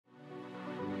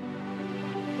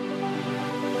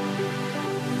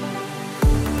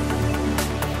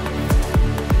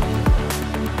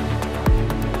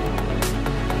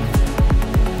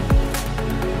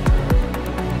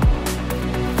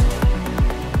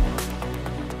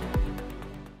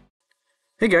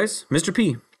Hey guys, Mr.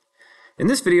 P. In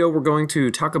this video, we're going to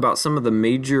talk about some of the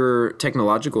major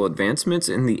technological advancements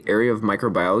in the area of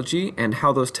microbiology and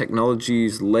how those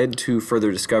technologies led to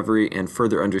further discovery and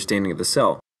further understanding of the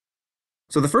cell.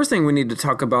 So the first thing we need to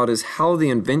talk about is how the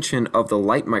invention of the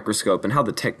light microscope and how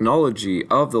the technology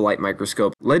of the light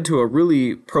microscope led to a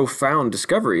really profound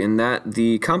discovery, in that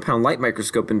the compound light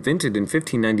microscope invented in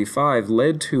 1595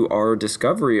 led to our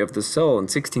discovery of the cell in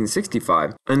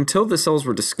 1665. Until the cells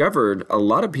were discovered, a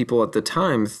lot of people at the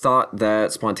time thought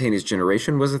that spontaneous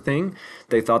generation was a thing.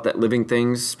 They thought that living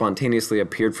things spontaneously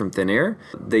appeared from thin air.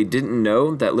 They didn't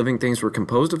know that living things were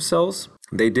composed of cells.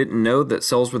 They didn't know that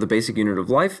cells were the basic unit of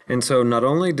life, and so not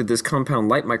only did this compound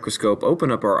light microscope open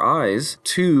up our eyes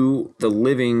to the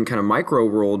living kind of micro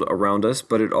world around us,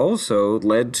 but it also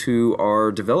led to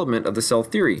our development of the cell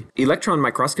theory. Electron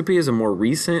microscopy is a more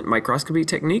recent microscopy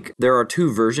technique. There are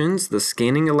two versions, the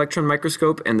scanning electron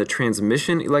microscope and the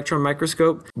transmission electron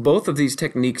microscope. Both of these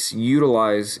techniques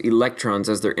utilize electrons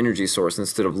as their energy source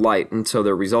instead of light, and so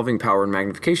their resolving power and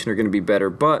magnification are going to be better,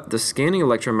 but the scanning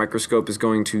electron microscope is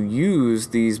going to use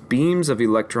these beams of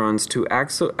electrons to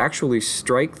actually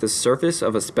strike the surface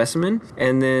of a specimen,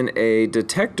 and then a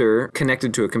detector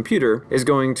connected to a computer is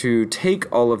going to take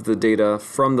all of the data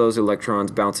from those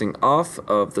electrons bouncing off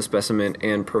of the specimen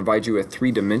and provide you a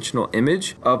three-dimensional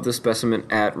image of the specimen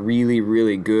at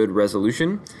really good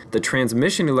resolution. The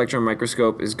transmission electron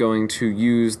microscope is going to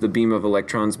use the beam of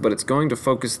electrons, but it's going to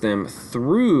focus them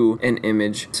through an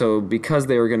image. So because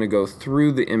they are going to go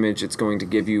through the image, it's going to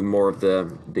give you more of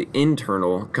the internal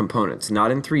components,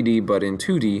 not in 3D but in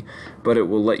 2D, but it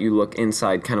will let you look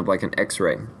inside kind of like an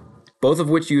X-ray. Both of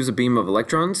which use a beam of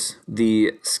electrons.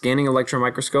 The scanning electron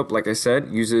microscope, like I said,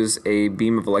 uses a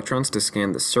beam of electrons to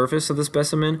scan the surface of the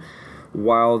specimen,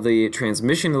 while the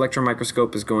transmission electron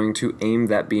microscope is going to aim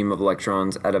that beam of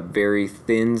electrons at a very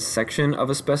thin section of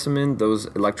a specimen. Those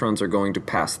electrons are going to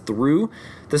pass through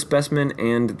the specimen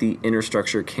and the inner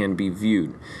structure can be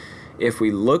viewed. If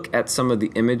we look at some of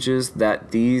the images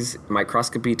that these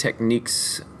microscopy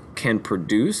techniques can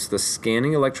produce, the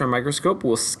scanning electron microscope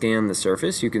will scan the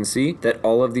surface. You can see that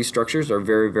all of these structures are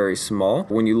very small.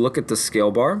 When you look at the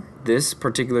scale bar, this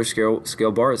particular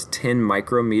scale bar is 10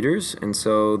 micrometers, and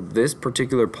so this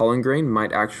particular pollen grain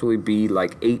might actually be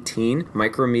like 18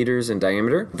 micrometers in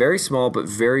diameter. Very small, but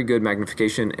very good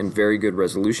magnification and very good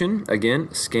resolution.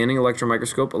 Again, scanning electron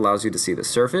microscope allows you to see the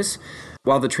surface,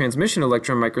 while the transmission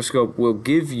electron microscope will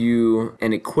give you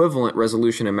an equivalent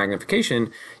resolution and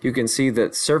magnification. You can see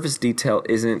that surface detail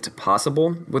isn't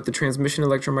possible with the transmission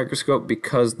electron microscope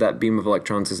because that beam of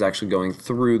electrons is actually going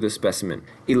through the specimen.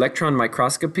 Electron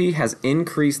microscopy has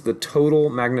increased the total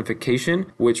magnification,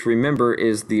 which, remember,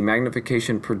 is the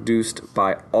magnification produced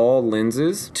by all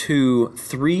lenses, to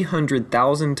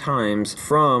 300,000 times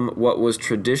from what was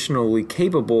traditionally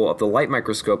capable of the light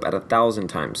microscope at 1,000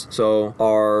 times. So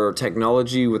our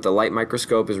technology with the light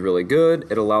microscope is really good.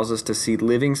 It allows us to see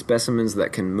living specimens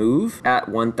that can move at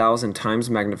 1,000 times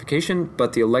magnification,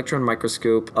 but the electron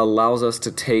microscope allows us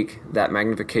to take that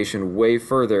magnification way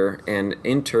further and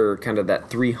enter kind of that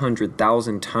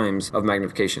 300,000 times of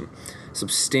magnification.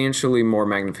 Substantially more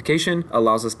magnification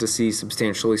allows us to see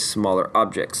substantially smaller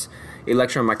objects.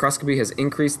 Electron microscopy has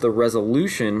increased the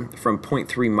resolution from 0.3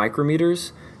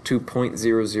 micrometers to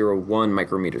 0.001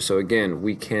 micrometers. So again,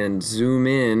 we can zoom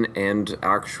in and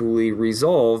actually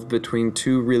resolve between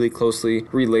two really closely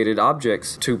related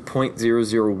objects to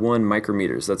 0.001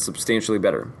 micrometers. That's substantially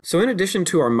better. So in addition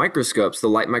to our microscopes, the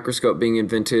light microscope being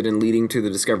invented and leading to the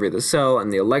discovery of the cell,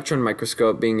 and the electron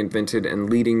microscope being invented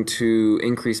and leading to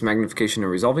increased magnification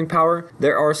and resolving power,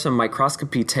 there are some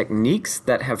microscopy techniques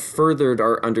that have furthered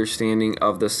our understanding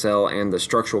of the cell and the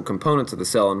structural components of the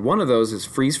cell, and one of those is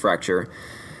freeze fracture.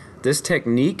 This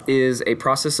technique is a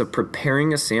process of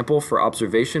preparing a sample for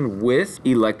observation with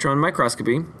electron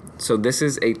microscopy. So this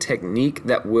is a technique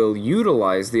that will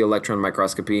utilize the electron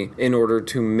microscopy in order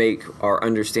to make our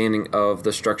understanding of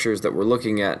the structures that we're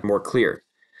looking at more clear.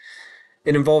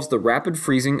 It involves the rapid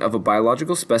freezing of a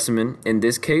biological specimen. In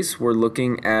this case, we're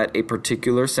looking at a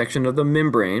particular section of the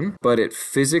membrane, but it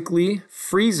physically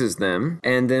freezes them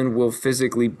and then will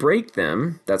physically break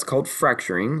them. That's called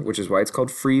fracturing, which is why it's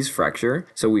called freeze fracture.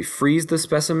 So we freeze the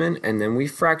specimen and then we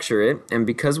fracture it, and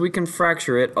because we can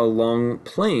fracture it along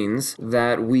planes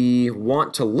that we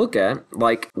want to look at,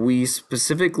 like we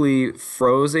specifically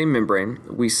froze a membrane,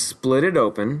 we split it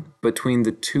open between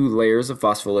the two layers of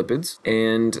phospholipids,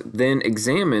 and then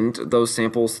examined those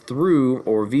samples through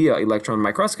or via electron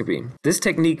microscopy. This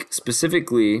technique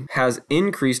specifically has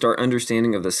increased our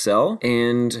understanding of the cell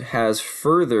and has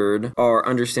furthered our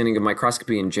understanding of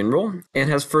microscopy in general, and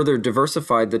has further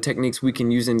diversified the techniques we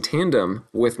can use in tandem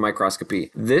with microscopy.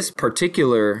 This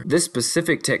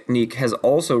specific technique has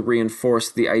also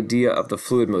reinforced the idea of the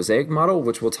fluid mosaic model,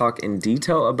 which we'll talk in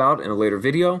detail about in a later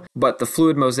video. But the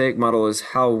fluid mosaic model is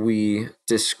how we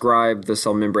describe the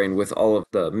cell membrane with all of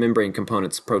the membrane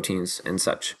components, proteins, and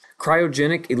such.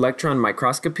 Cryogenic electron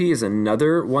microscopy is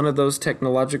another one of those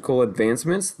technological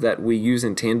advancements that we use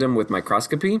in tandem with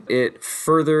microscopy. It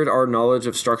furthered our knowledge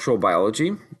of structural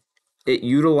biology. It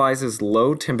utilizes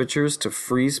low temperatures to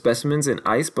freeze specimens in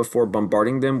ice before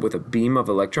bombarding them with a beam of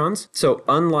electrons. So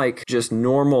unlike just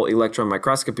normal electron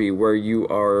microscopy, where you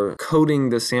are coating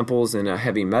the samples in a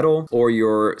heavy metal or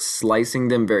you're slicing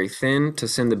them very thin to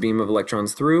send the beam of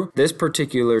electrons through, this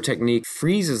particular technique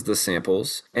freezes the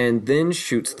samples and then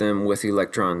shoots them with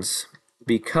electrons.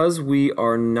 Because we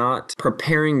are not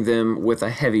preparing them with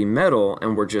a heavy metal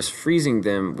and we're just freezing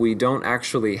them, we don't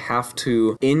actually have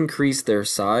to increase their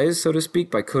size, so to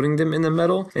speak, by coating them in the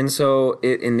metal. And so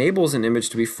it enables an image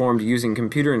to be formed using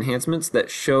computer enhancements that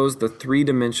shows the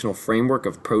three-dimensional framework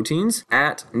of proteins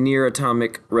at near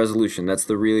atomic resolution. That's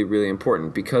the really, really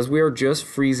important. Because we are just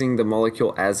freezing the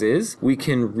molecule as is, we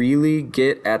can really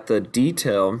get at the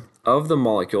detail of the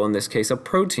molecule, in this case a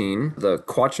protein. The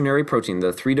quaternary protein,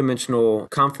 the three-dimensional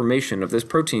conformation of this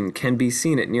protein, can be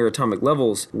seen at near atomic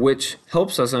levels, which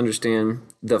helps us understand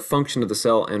the function of the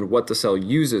cell and what the cell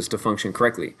uses to function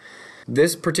correctly.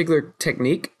 This particular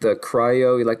technique, the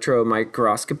cryo-electron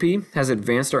microscopy, has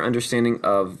advanced our understanding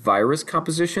of virus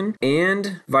composition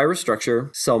and virus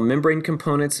structure, cell membrane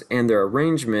components and their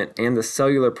arrangement, and the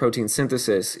cellular protein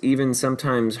synthesis, even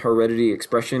sometimes heredity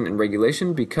expression and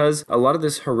regulation, because a lot of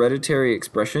this hereditary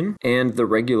expression and the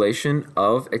regulation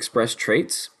of expressed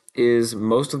traits is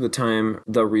most of the time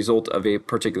the result of a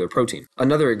particular protein.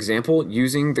 Another example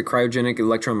using the cryogenic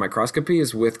electron microscopy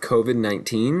is with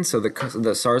COVID-19. So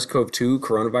the SARS-CoV-2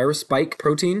 coronavirus spike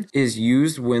protein is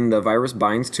used when the virus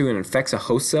binds to and infects a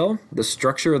host cell. The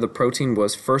structure of the protein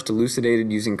was first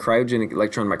elucidated using cryogenic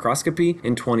electron microscopy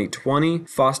in 2020,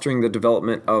 fostering the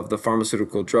development of the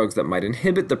pharmaceutical drugs that might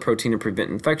inhibit the protein and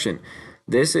prevent infection.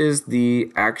 This is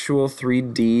the actual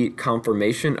 3D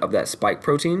conformation of that spike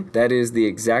protein. That is the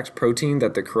exact protein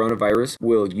that the coronavirus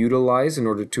will utilize in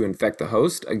order to infect the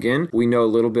host. Again, we know a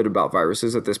little bit about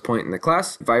viruses at this point in the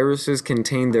class. Viruses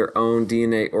contain their own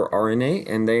DNA or RNA,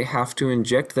 and they have to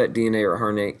inject that DNA or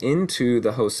RNA into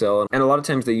the host cell. And a lot of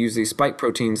times they use these spike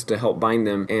proteins to help bind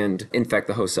them and infect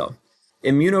the host cell.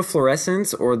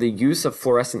 Immunofluorescence, or the use of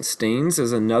fluorescent stains,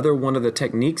 is another one of the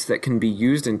techniques that can be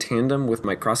used in tandem with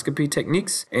microscopy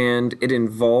techniques, and it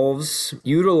involves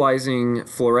utilizing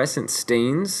fluorescent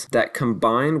stains that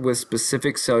combine with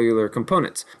specific cellular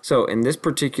components. So in this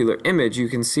particular image, you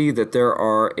can see that there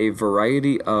are a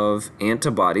variety of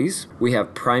antibodies. We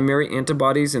have primary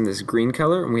antibodies in this green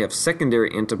color, and we have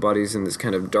secondary antibodies in this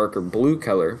kind of darker blue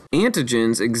color.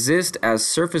 Antigens exist as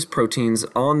surface proteins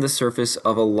on the surface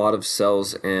of a lot of cells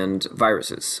and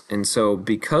viruses. And so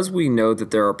because we know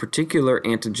that there are particular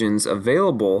antigens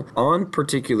available on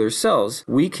particular cells,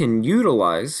 we can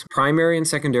utilize primary and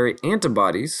secondary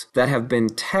antibodies that have been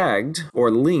tagged or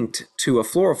linked to a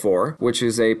fluorophore, which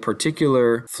is a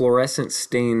particular fluorescent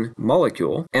stain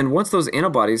molecule. And once those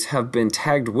antibodies have been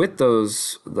tagged with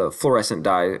the fluorescent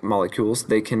dye molecules,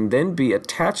 they can then be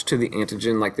attached to the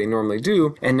antigen like they normally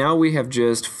do. And now we have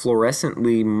just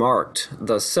fluorescently marked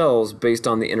the cells based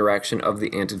on the interaction of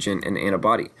the antigen and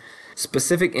antibody.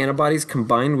 Specific antibodies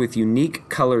combined with unique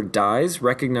colored dyes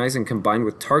recognize and combine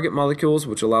with target molecules,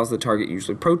 which allows the target,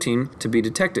 usually protein, to be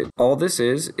detected. All this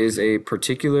is a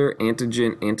particular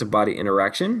antigen-antibody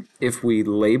interaction. If we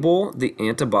label the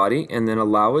antibody and then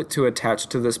allow it to attach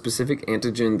to the specific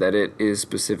antigen that it is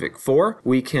specific for,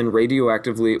 we can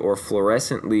radioactively or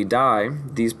fluorescently dye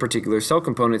these particular cell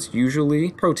components,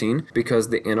 usually protein, because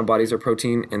the antibodies are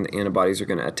protein and the antibodies are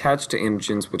going to attach to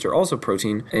antigens which are also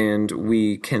protein, and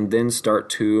we can then start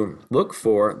to look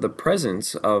for the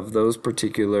presence of those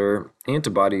particular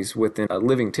antibodies within a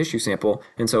living tissue sample.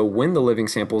 And so when the living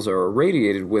samples are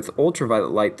irradiated with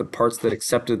ultraviolet light, the parts that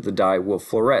accepted the dye will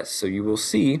fluoresce. So you will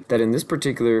see that in this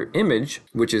particular image,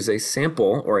 which is a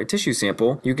sample or a tissue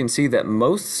sample, you can see that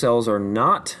most cells are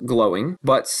not glowing,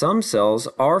 but some cells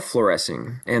are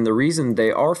fluorescing. And the reason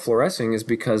they are fluorescing is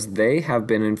because they have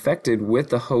been infected with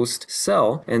the host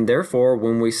cell, and therefore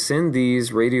when we send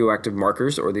these radioactive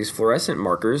markers or these fluorescent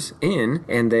markers in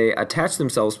and they attach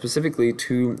themselves specifically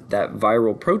to that that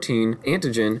viral protein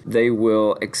antigen, they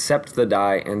will accept the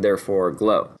dye and therefore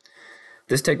glow.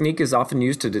 This technique is often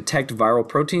used to detect viral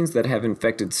proteins that have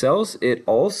infected cells. It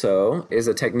also is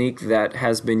a technique that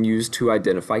has been used to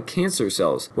identify cancer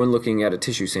cells when looking at a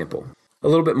tissue sample. A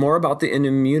little bit more about the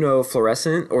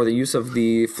immunofluorescent, or the use of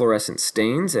the fluorescent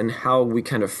stains, and how we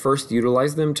kind of first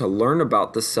utilize them to learn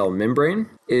about the cell membrane,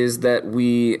 is that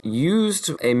we used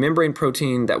a membrane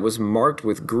protein that was marked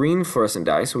with green fluorescent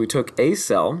dye. So we took a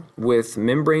cell with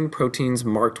membrane proteins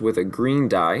marked with a green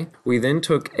dye. We then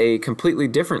took a completely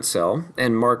different cell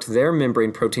and marked their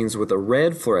membrane proteins with a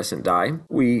red fluorescent dye.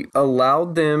 We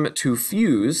allowed them to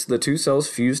fuse, the two cells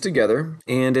fused together,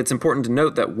 and it's important to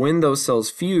note that when those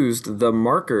cells fused, the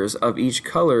markers of each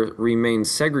color remained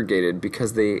segregated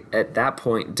because they, at that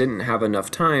point, didn't have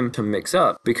enough time to mix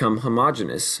up, become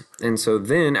homogeneous. And so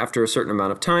then, after a certain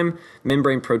amount of time,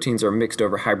 membrane proteins are mixed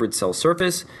over hybrid cell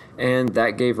surface, and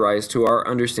that gave rise to our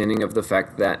understanding of the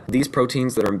fact that these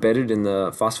proteins that are embedded in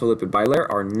the phospholipid bilayer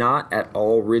are not at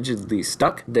all rigidly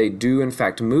stuck. They do in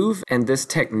fact move, and this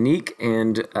technique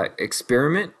and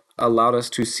experiment allowed us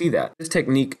to see that. This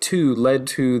technique too led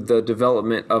to the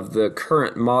development of the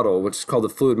current model, which is called the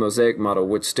fluid mosaic model,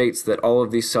 which states that all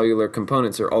of these cellular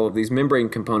components, or all of these membrane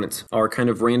components, are kind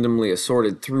of randomly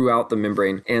assorted throughout the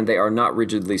membrane, and they are not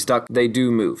rigidly stuck. They do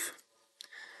move.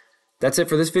 That's it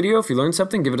for this video. If you learned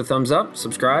something, give it a thumbs up,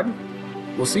 subscribe.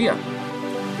 We'll see ya.